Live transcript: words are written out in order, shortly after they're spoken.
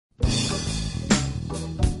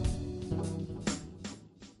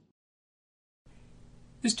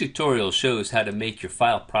This tutorial shows how to make your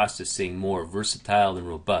file processing more versatile and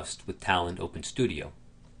robust with Talend Open Studio.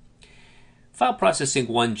 File Processing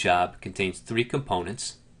 1 job contains 3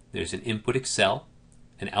 components. There's an input Excel,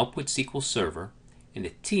 an output SQL Server, and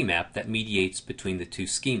a TMAP that mediates between the two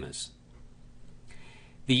schemas.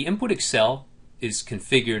 The input Excel is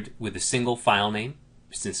configured with a single file name,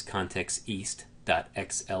 business context east.xlsx,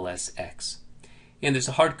 and there's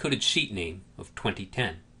a hard-coded sheet name of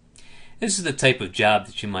 2010. This is the type of job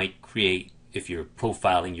that you might create if you're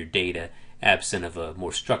profiling your data absent of a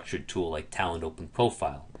more structured tool like Talend Open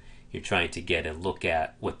Profile. You're trying to get a look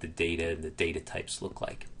at what the data and the data types look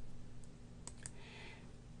like.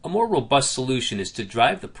 A more robust solution is to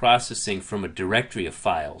drive the processing from a directory of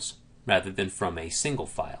files rather than from a single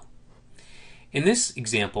file. In this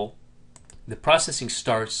example, the processing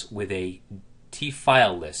starts with a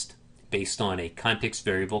t-file list based on a context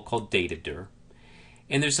variable called datadir,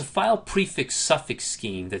 and there's a file prefix-suffix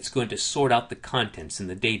scheme that's going to sort out the contents in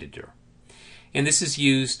the datadir. And this is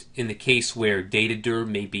used in the case where datadir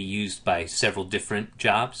may be used by several different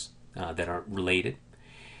jobs that aren't related.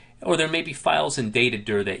 Or there may be files in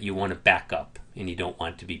datadir that you want to back up and you don't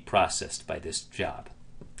want to be processed by this job.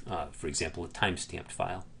 For example, a timestamped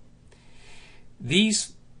file.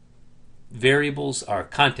 These variables are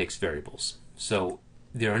context variables. So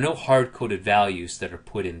there are no hard-coded values that are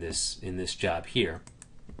put in this job here.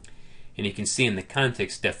 And you can see in the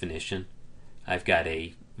context definition, I've got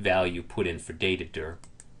a value put in for datadir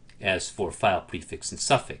as for file prefix and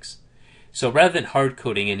suffix. So rather than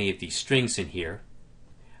hard-coding any of these strings in here,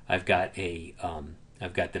 I've got them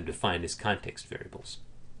defined as context variables.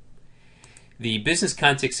 The business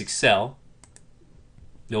context Excel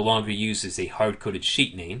no longer uses a hard-coded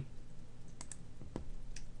sheet name.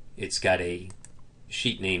 It's got a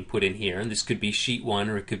sheet name put in here, and this could be sheet 1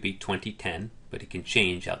 or it could be 2010, but it can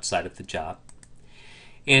change outside of the job.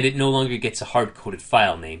 And it no longer gets a hard-coded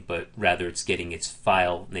file name, but rather it's getting its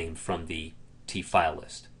file name from the t-file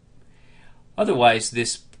list. Otherwise,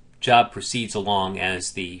 this job proceeds along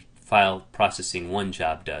as the File Processing 1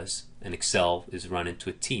 job does, and Excel is run into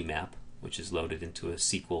a TMAP, which is loaded into a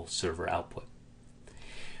SQL Server output.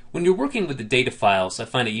 When you're working with the data files, I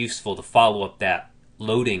find it useful to follow up that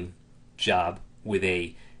loading job with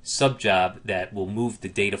a subjob that will move the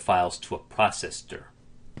data files to a processor.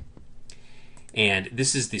 And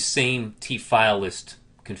this is the same t-file list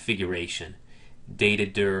configuration,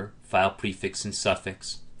 datadir, file prefix and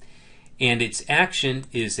suffix. And its action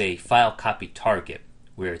is a file copy target,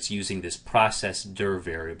 where it's using this processdir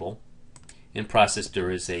variable. And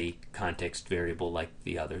processdir is a context variable like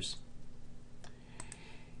the others.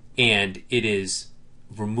 And it is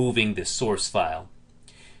removing the source file.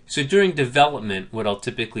 So during development, what I'll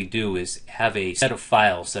typically do is have a set of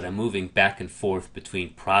files that I'm moving back and forth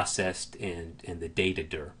between processed and the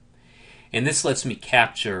datadir. And this lets me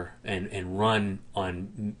capture and run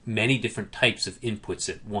on many different types of inputs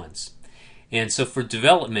at once. And so for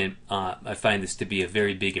development, I find this to be a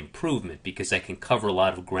very big improvement because I can cover a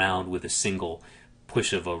lot of ground with a single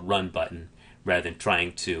push of a run button rather than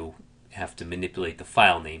trying to have to manipulate the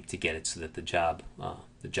file name to get it so that the job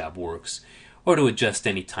works, or to adjust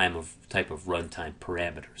any type of runtime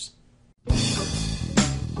parameters.